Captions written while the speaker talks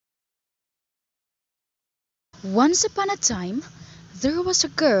Once upon a time, there was a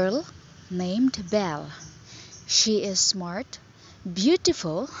girl named Belle. She is smart,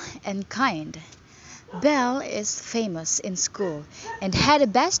 beautiful, and kind. Belle is famous in school and had a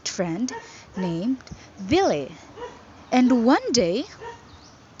best friend named Billy. And one day,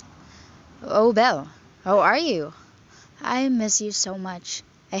 "Oh, Belle, how are you? I miss you so much.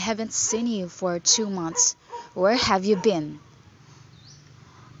 I haven't seen you for 2 months. Where have you been?"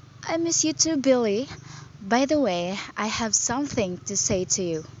 "I miss you too, Billy. By the way, I have something to say to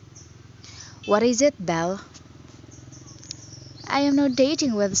you." "What is it, Belle?" "I am now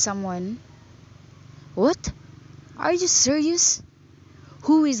dating with someone." "What? Are you serious?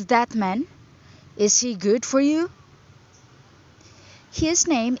 Who is that man? Is he good for you?" "His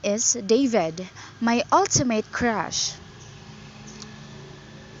name is David, my ultimate crush."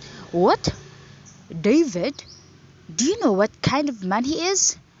 "What? David? Do you know what kind of man he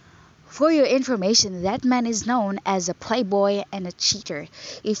is?" "For your information, that man is known as a playboy and a cheater.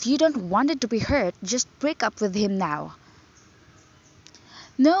 If you don't want it to be hurt, just break up with him now."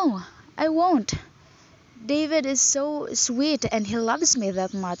 "No, I won't. David is so sweet and he loves me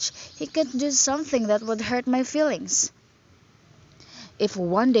that much. He can't do something that would hurt my feelings." "If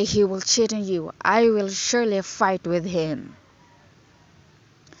one day he will cheat on you, I will surely fight with him."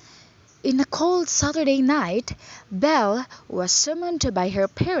 In a cold Saturday night, Belle was summoned by her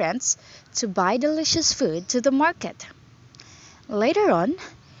parents to buy delicious food to the market. Later on,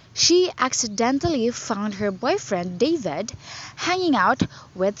 she accidentally found her boyfriend David hanging out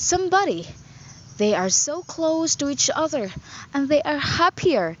with somebody. They are so close to each other and they are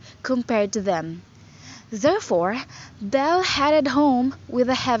happier compared to them. Therefore, Belle headed home with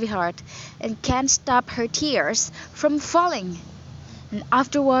a heavy heart and can't stop her tears from falling. And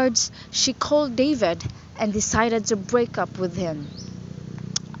afterwards, she called David and decided to break up with him.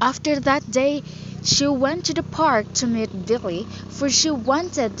 After that day, she went to the park to meet Billy, for she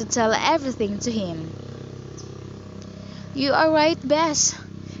wanted to tell everything to him. "You are right, Bess.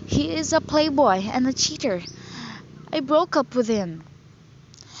 He is a playboy and a cheater. I broke up with him."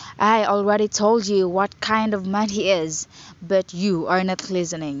 "I already told you what kind of man he is, but you are not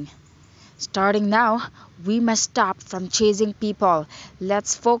listening. Starting now, we must stop from chasing people.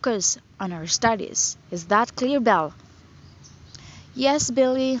 Let's focus on our studies. Is that clear, Belle?" "Yes,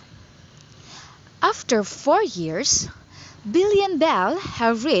 Billy." After 4 years, Billy and Belle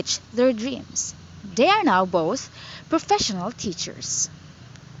have reached their dreams. They are now both professional teachers.